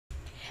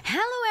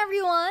Hello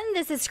everyone,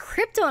 this is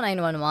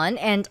Crypto911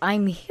 and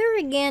I'm here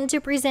again to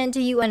present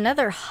to you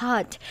another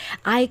hot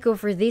ICO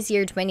for this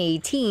year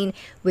 2018,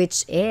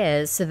 which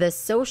is the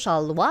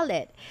social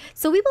wallet.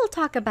 So we will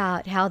talk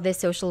about how the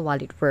social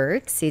wallet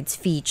works, its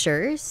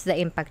features, the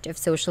impact of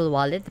social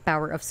wallet, the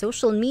power of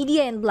social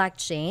media and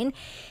blockchain,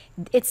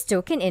 its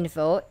token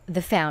info,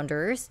 the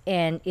founders,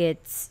 and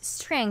its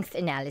strength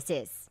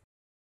analysis.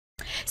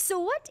 So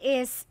what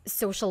is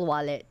social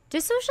wallet? The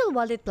social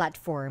wallet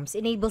platforms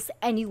enables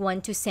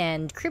anyone to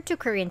send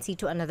cryptocurrency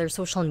to another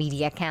social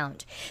media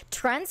account.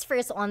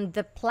 Transfers on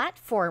the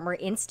platform are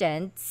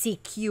instant,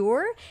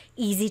 secure,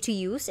 easy to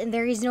use, and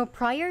there is no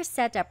prior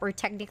setup or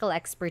technical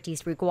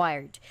expertise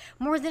required.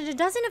 More than a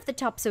dozen of the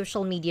top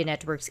social media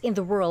networks in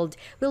the world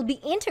will be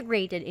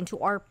integrated into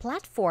our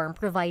platform,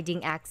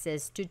 providing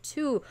access to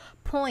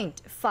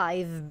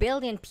 2.5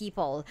 billion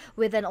people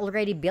with an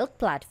already built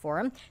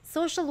platform.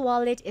 Social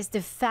wallet is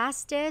the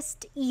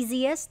fastest,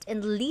 easiest,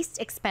 and least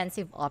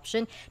expensive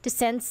option to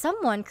send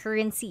someone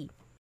currency.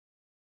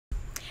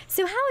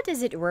 So how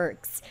does it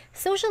work?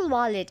 Social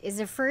Wallet is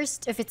a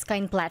first of its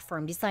kind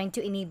platform designed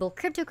to enable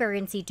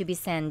cryptocurrency to be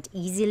sent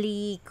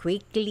easily,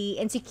 quickly,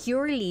 and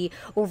securely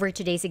over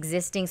today's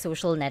existing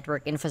social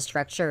network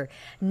infrastructure.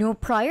 No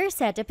prior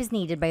setup is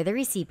needed by the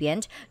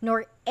recipient,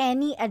 nor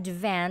any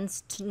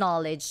advanced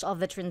knowledge of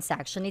the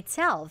transaction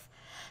itself.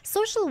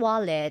 Social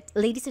Wallet,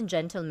 ladies and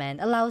gentlemen,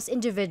 allows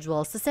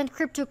individuals to send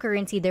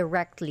cryptocurrency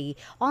directly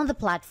on the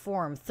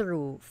platform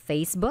through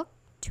Facebook,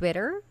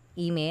 Twitter,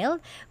 email,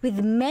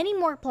 with many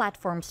more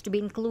platforms to be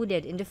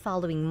included in the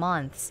following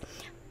months.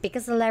 Pick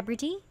a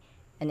celebrity,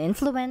 an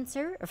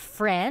influencer, a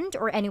friend,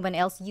 or anyone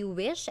else you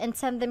wish and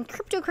send them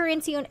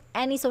cryptocurrency on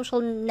any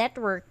social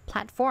network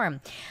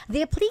platform.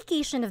 The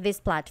application of this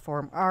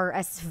platform are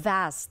as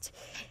vast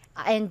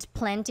and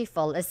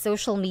plentiful as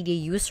social media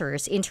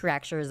users'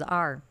 interactions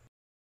are.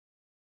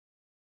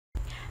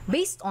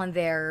 Based on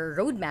their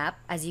roadmap,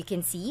 as you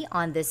can see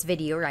on this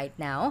video right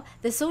now,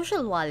 the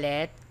social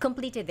wallet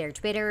completed their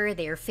Twitter,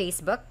 their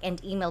Facebook,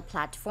 and email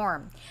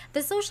platform.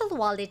 The social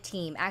wallet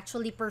team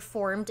actually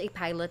performed a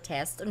pilot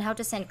test on how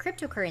to send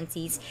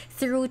cryptocurrencies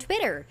through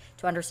Twitter.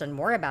 To understand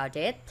more about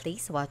it,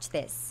 please watch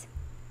this.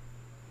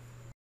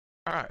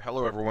 Alright,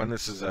 hello everyone,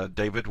 this is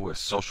David with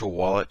Social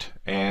Wallet,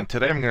 and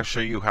today I'm going to show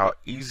you how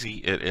easy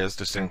it is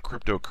to send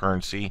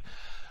cryptocurrency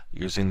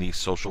using the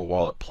Social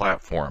Wallet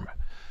platform.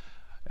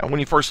 And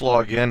when you first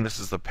log in, this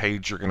is the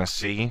page you're going to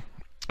see.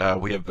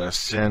 We have the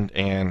send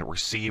and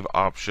receive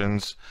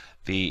options,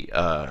 the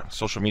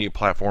social media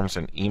platforms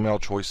and email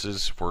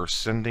choices for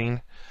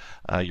sending,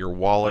 your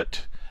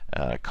wallet,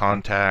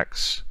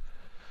 contacts,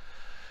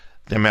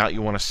 the amount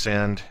you want to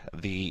send,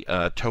 the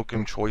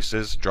token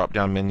choices, drop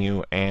down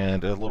menu,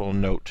 and a little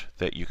note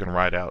that you can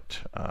write out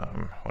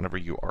whenever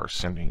you are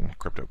sending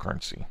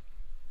cryptocurrency.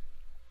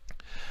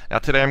 Now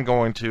today I'm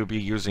going to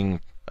be using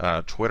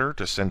Twitter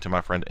to send to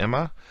my friend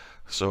Emma.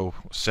 So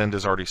send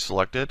is already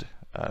selected,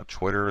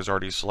 Twitter is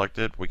already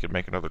selected. We could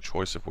make another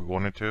choice if we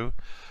wanted to.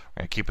 We're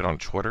going to keep it on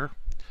Twitter.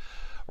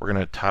 We're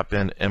going to type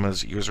in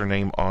Emma's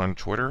username on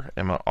Twitter,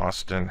 Emma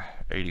Austin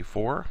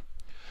 84.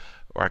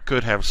 Or I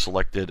could have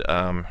selected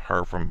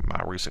her from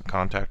my recent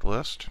contact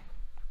list.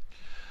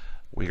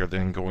 We are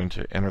then going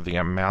to enter the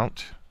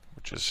amount,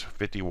 which is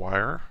 50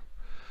 wire.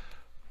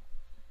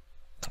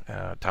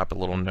 Type a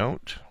little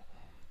note.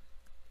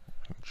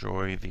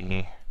 Enjoy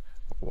the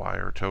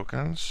wire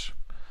tokens.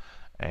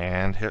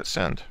 And hit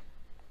send.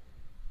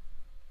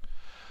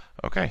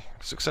 Okay,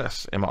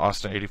 success. Emma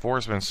Austin 84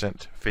 has been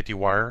sent 50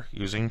 wire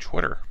using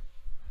Twitter.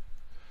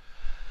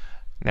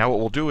 Now what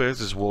we'll do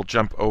is we'll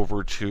jump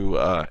over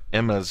to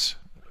Emma's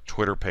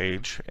Twitter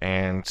page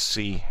and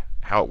see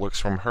how it looks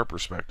from her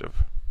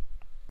perspective.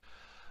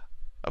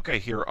 Okay,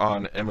 here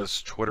on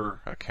Emma's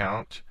Twitter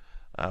account,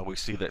 we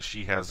see that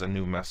she has a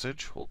new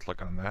message. We'll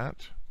click on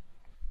that.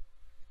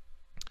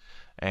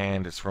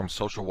 And it's from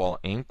Social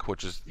Wallet Inc.,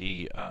 which is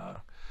the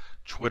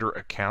Twitter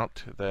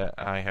account that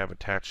I have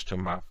attached to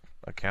my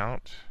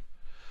account.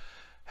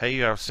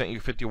 Hey, I've sent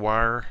you 50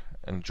 wire.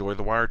 Enjoy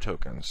the wire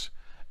tokens.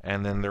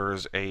 And then there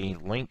is a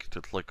link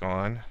to click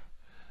on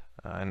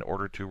in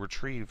order to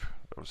retrieve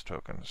those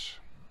tokens.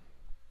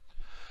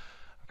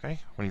 Okay,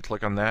 when you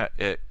click on that,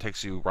 it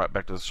takes you right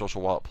back to the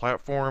Social Wallet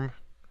platform.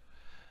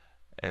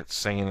 It's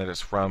saying that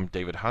it's from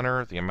David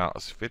Hunter. The amount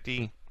is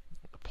 50.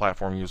 The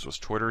platform used was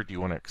Twitter. Do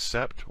you want to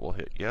accept? We'll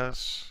hit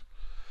yes.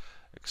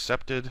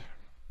 Accepted.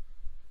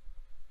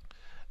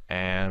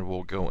 And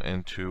we'll go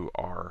into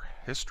our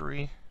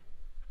history.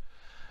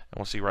 And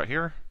we'll see right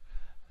here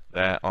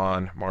that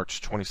on March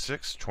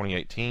 26,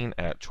 2018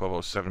 at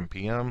 12:07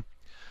 p.m.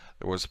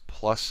 there was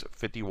plus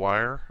 50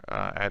 wire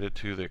added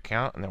to the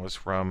account, and that was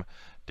from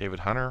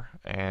David Hunter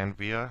and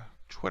via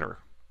Twitter.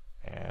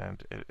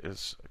 And it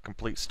is a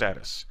complete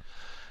status.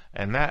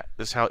 And that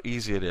is how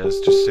easy it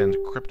is to send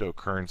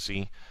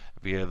cryptocurrency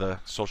via the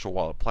Social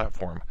Wallet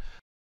platform.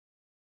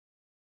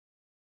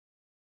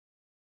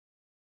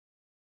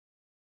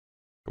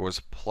 There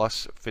was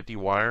plus 50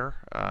 wire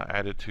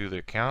added to the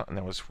account, and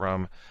that was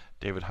from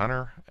David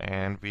Hunter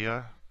and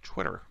via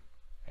Twitter.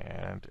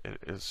 and it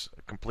is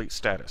a complete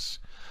status.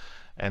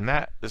 And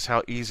that is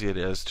how easy it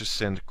is to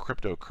send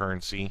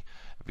cryptocurrency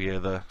via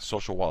the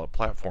social wallet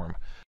platform.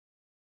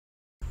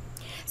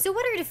 So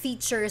what are the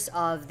features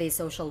of the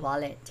social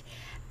wallet?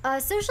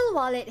 Social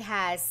wallet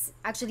has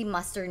actually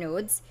master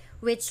nodes,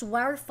 which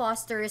wire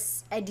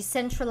fosters a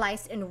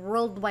decentralized and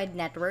worldwide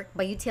network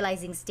by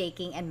utilizing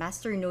staking and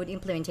master node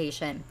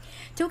implementation.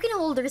 Token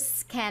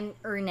holders can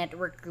earn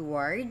network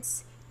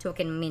rewards,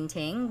 token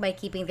minting by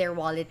keeping their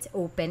wallets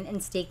open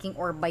and staking,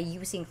 or by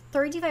using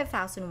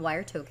 35,000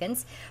 wire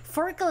tokens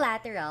for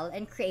collateral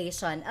and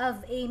creation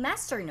of a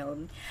master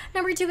node.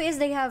 Number two is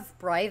they have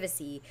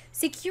privacy.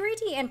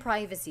 Security and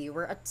privacy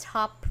were a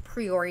top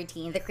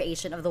priority in the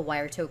creation of the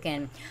wire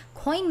token.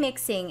 Coin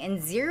mixing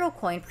and zero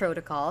coin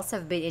protocols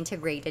have been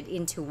integrated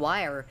into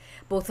wire.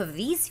 Both of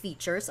these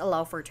features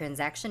allow for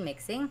transaction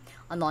mixing,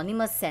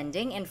 anonymous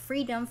sending, and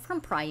freedom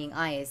from prying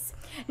eyes.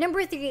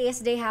 Number three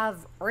is they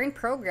have earn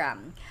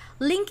program.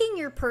 Linking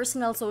your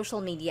personal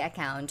social media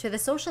account to the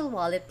social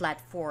wallet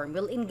platform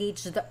will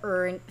engage the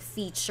earn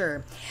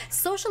feature.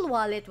 Social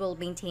wallet will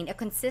maintain a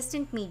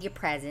consistent media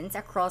presence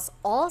across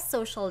all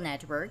social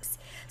networks.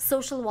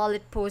 Social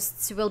wallet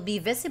posts will be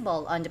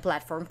visible on the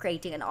platform,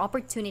 creating an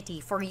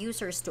opportunity for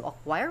users to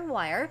acquire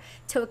wire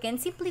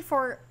tokens simply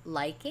for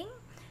liking,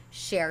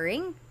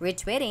 sharing,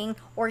 retweeting,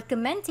 or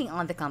commenting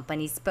on the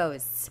company's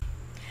posts.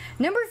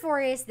 Number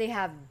four is they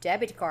have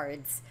debit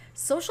cards.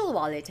 Social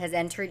Wallet has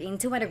entered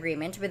into an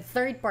agreement with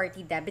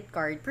third-party debit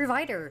card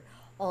provider.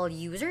 All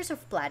users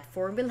of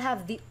platform will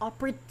have the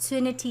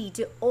opportunity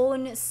to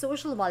own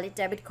Social Wallet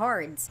debit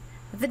cards.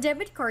 The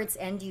debit card's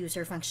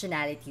end-user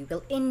functionality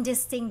will be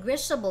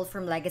indistinguishable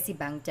from legacy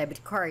bank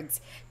debit cards.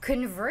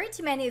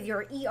 Convert many of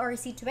your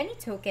ERC20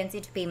 tokens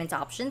into payment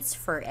options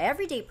for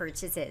everyday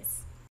purchases.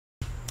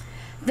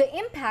 The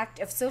impact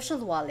of social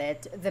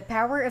wallet, the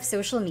power of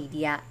social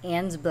media,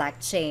 and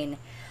blockchain.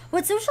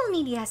 What social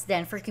media has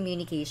done for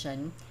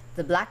communication,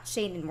 the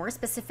blockchain, and more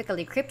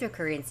specifically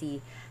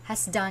cryptocurrency,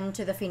 has done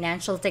to the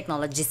financial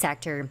technology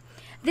sector.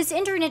 This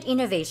internet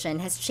innovation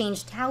has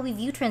changed how we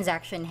view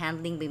transaction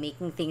handling by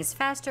making things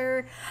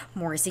faster,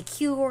 more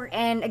secure,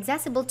 and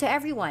accessible to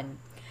everyone.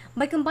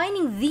 By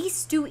combining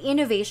these two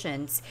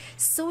innovations,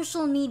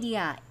 social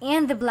media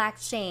and the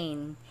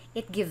blockchain,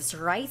 it gives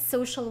rise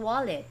social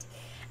wallet.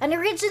 An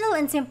original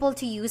and simple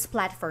to use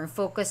platform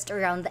focused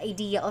around the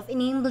idea of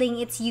enabling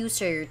its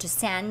user to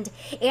send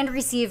and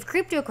receive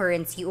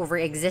cryptocurrency over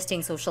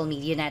existing social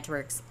media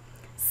networks.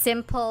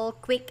 Simple,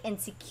 quick,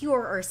 and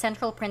secure are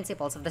central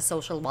principles of the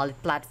social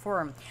wallet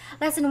platform.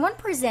 Less than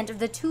 1% of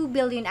the 2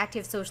 billion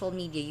active social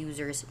media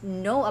users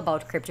know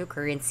about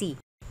cryptocurrency.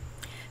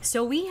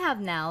 So we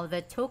have now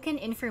the token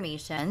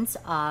informations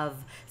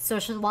of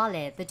social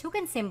wallet. The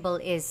token symbol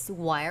is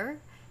wire,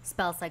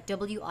 spells like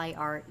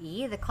WIRE.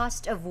 The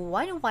cost of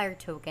one wire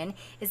token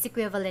is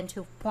equivalent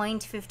to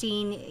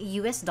 0.15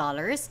 US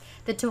dollars.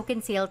 The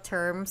token sale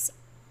terms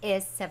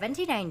is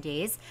 79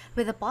 days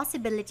with the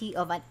possibility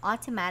of an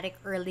automatic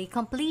early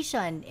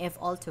completion if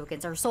all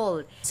tokens are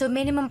sold. So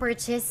minimum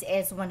purchase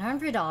is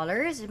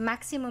 $100,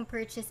 maximum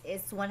purchase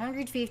is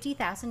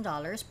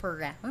 $150,000 per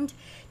round.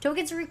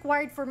 Tokens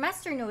required for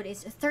masternode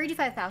is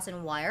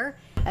 35,000 wire.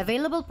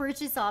 Available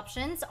purchase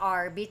options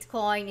are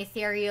Bitcoin,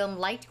 Ethereum,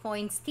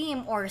 Litecoin,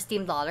 Steam, or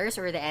Steam Dollars,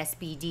 or the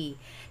SPD.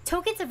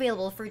 Tokens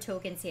available for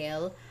token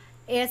sale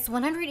is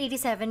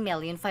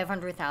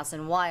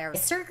 187,500,000 wire.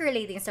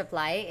 Circulating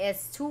supply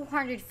is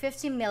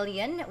 250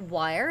 million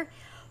wire.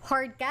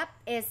 Hard cap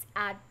is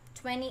at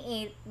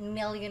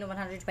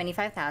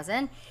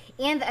 28,125,000,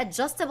 and the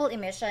adjustable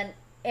emission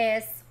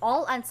is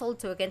all unsold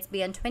tokens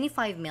beyond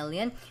 25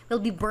 million will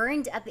be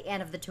burned at the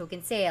end of the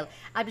token sale.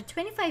 Up to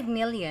 25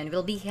 million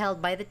will be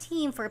held by the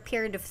team for a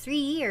period of 3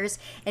 years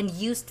and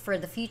used for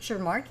the future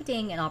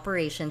marketing and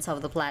operations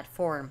of the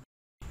platform.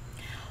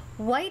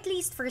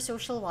 Whitelist for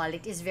social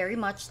wallet is very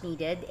much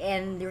needed,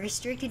 and the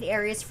restricted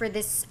areas for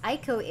this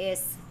ICO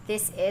is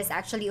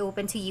actually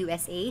open to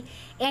USA.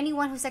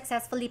 Anyone who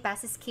successfully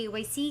passes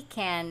KYC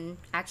can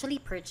actually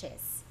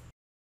purchase.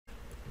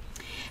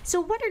 So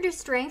what are the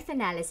strength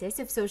analysis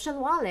of social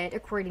wallet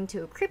according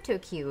to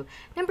CryptoQ?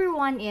 Number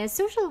one is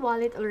social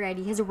wallet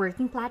already has a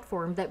working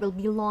platform that will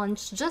be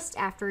launched just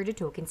after the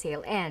token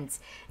sale ends.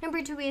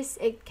 Number two is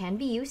it can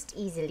be used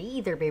easily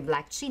either by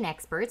blockchain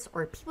experts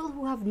or people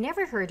who have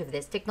never heard of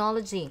this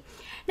technology.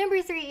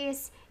 Number three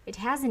is it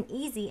has an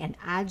easy and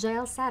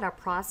agile setup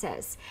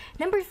process.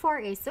 Number four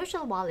is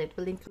social wallet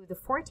will include the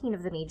 14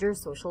 of the major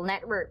social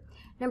network.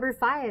 Number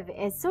five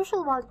is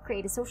social wallet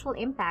create a social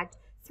impact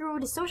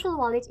through the social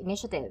wallet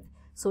initiative.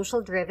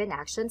 Social-driven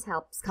actions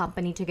helps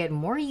company to get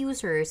more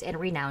users and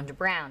renowned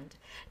brand.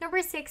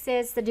 Number six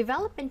is the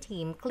development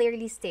team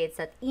clearly states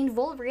that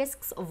involve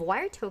risks of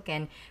wire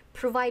token,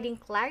 providing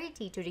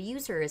clarity to the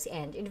users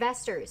and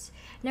investors.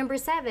 Number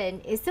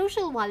seven is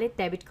social wallet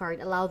debit card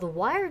allow the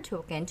wire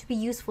token to be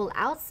useful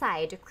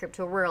outside the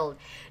crypto world.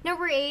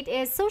 Number eight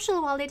is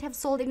social wallet have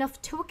sold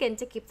enough token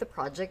to keep the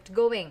project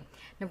going.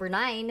 Number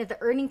nine, the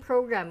earning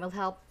program will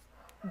help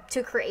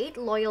to create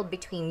loyal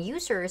between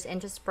users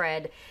and to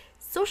spread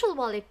social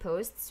wallet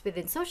posts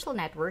within social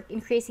network,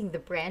 increasing the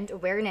brand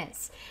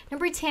awareness.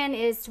 Number 10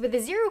 is with the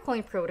zero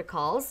coin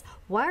protocols,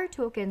 wire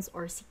tokens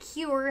are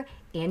secure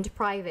and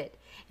private.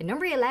 And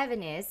number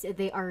 11 is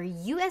they are a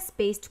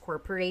US-based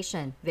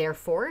corporation.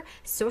 Therefore,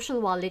 social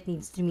wallet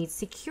needs to meet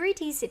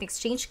Securities and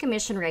Exchange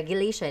Commission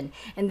regulation,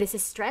 and this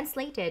is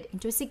translated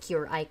into a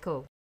secure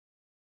ICO.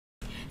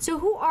 So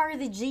who are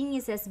the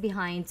geniuses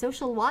behind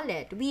Social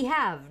Wallet? We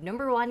have,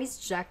 number 1 is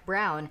Jack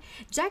Brown.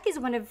 Jack is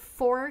one of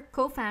 4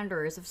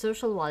 co-founders of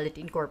Social Wallet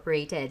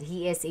Incorporated.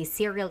 He is a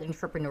serial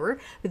entrepreneur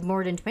with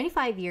more than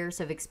 25 years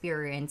of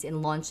experience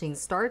in launching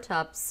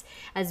startups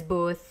as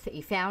both a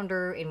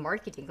founder and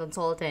marketing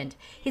consultant.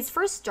 His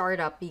first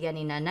startup began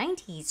in the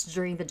 90s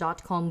during the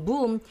dot-com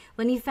boom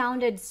when he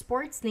founded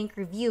Sports Link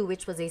Review,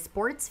 which was a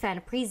sports fan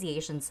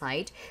appreciation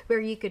site where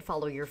you could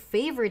follow your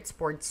favorite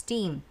sports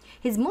team.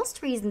 His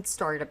most recent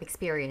startup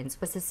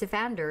experience was as the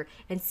founder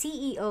and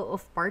CEO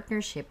of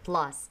Partnership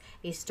Plus,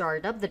 a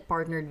startup that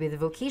partnered with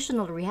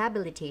vocational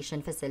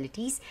rehabilitation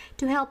facilities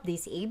to help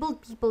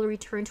disabled people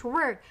return to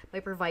work by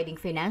providing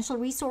financial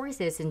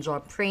resources and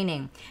job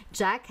training.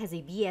 Jack has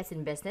a BS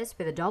in business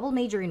with a double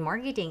major in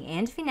marketing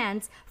and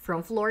finance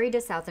from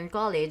Florida Southern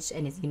College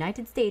and is a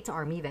United States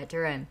Army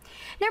veteran.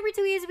 Number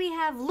 2 is we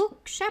have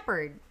Luke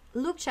Shepard.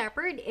 Luke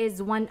Shepard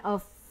is one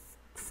of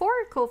 4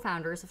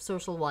 co-founders of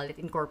Social Wallet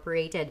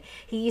Incorporated.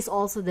 He is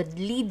also the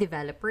lead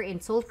developer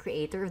and sole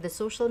creator of the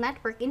social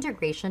network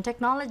integration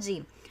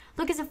technology.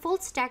 Luke is a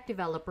full-stack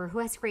developer who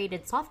has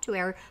created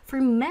software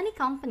for many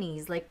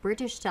companies like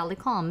British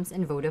Telecoms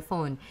and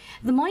Vodafone.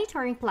 The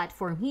monitoring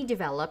platform he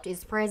developed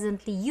is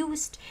presently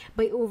used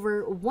by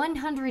over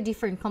 100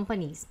 different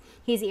companies.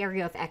 His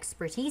area of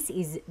expertise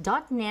is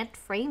 .NET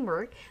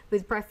framework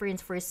with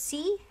preference for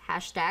C#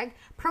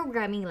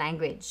 programming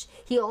language.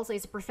 He also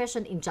is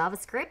proficient in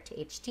JavaScript,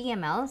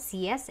 HTML,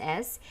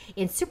 CSS,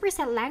 and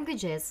superset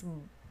languages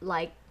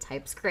like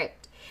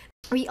TypeScript.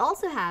 We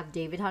also have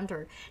David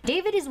Hunter.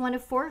 David is one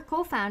of 4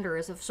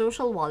 co-founders of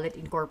Social Wallet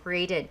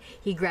Incorporated.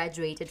 He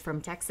graduated from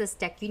Texas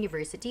Tech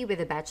University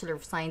with a Bachelor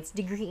of Science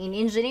degree in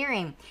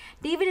engineering.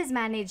 David has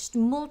managed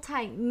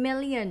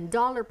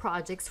multi-million-dollar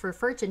projects for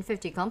Fortune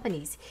 50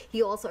 companies.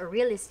 He also a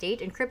real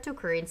estate and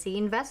cryptocurrency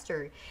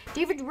investor.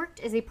 David worked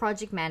as a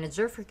project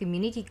manager for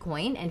Community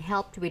Coin and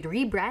helped with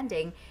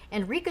rebranding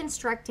and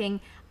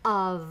reconstructing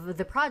of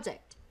the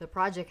project. The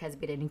project has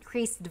been an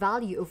increased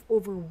value of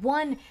over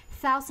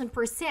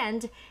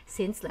 1,000%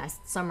 since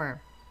last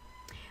summer.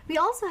 We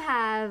also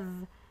have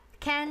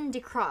Ken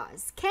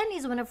DeCross. Ken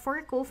is one of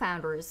 4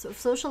 co-founders of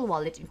Social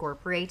Wallet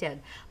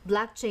Incorporated.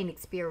 Blockchain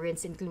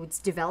experience includes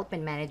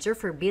development manager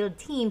for Build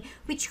Team,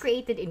 which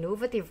created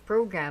innovative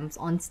programs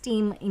on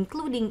Steam,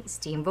 including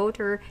Steam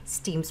Voter,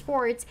 Steam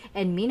Sports,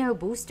 and Minnow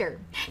Booster.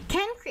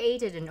 Ken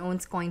created and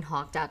owns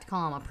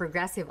CoinHawk.com, a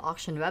progressive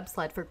auction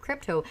website for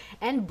crypto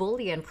and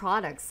bullion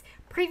products.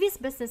 Previous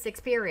business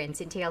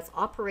experience entails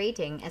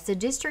operating as a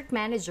district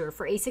manager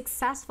for a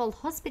successful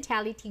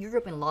hospitality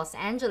group in Los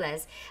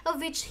Angeles, of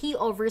which he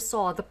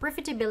oversaw the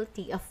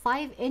profitability of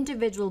 5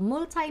 individual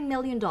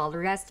multi-million-dollar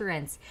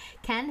restaurants.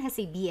 Ken has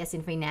a BS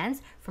in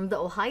finance from the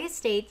Ohio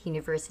State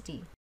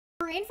University.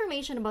 For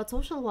information about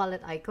Social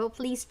Wallet ICO,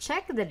 please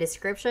check the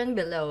description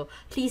below.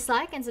 Please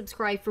like and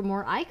subscribe for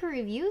more ICO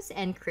reviews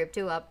and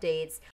crypto updates.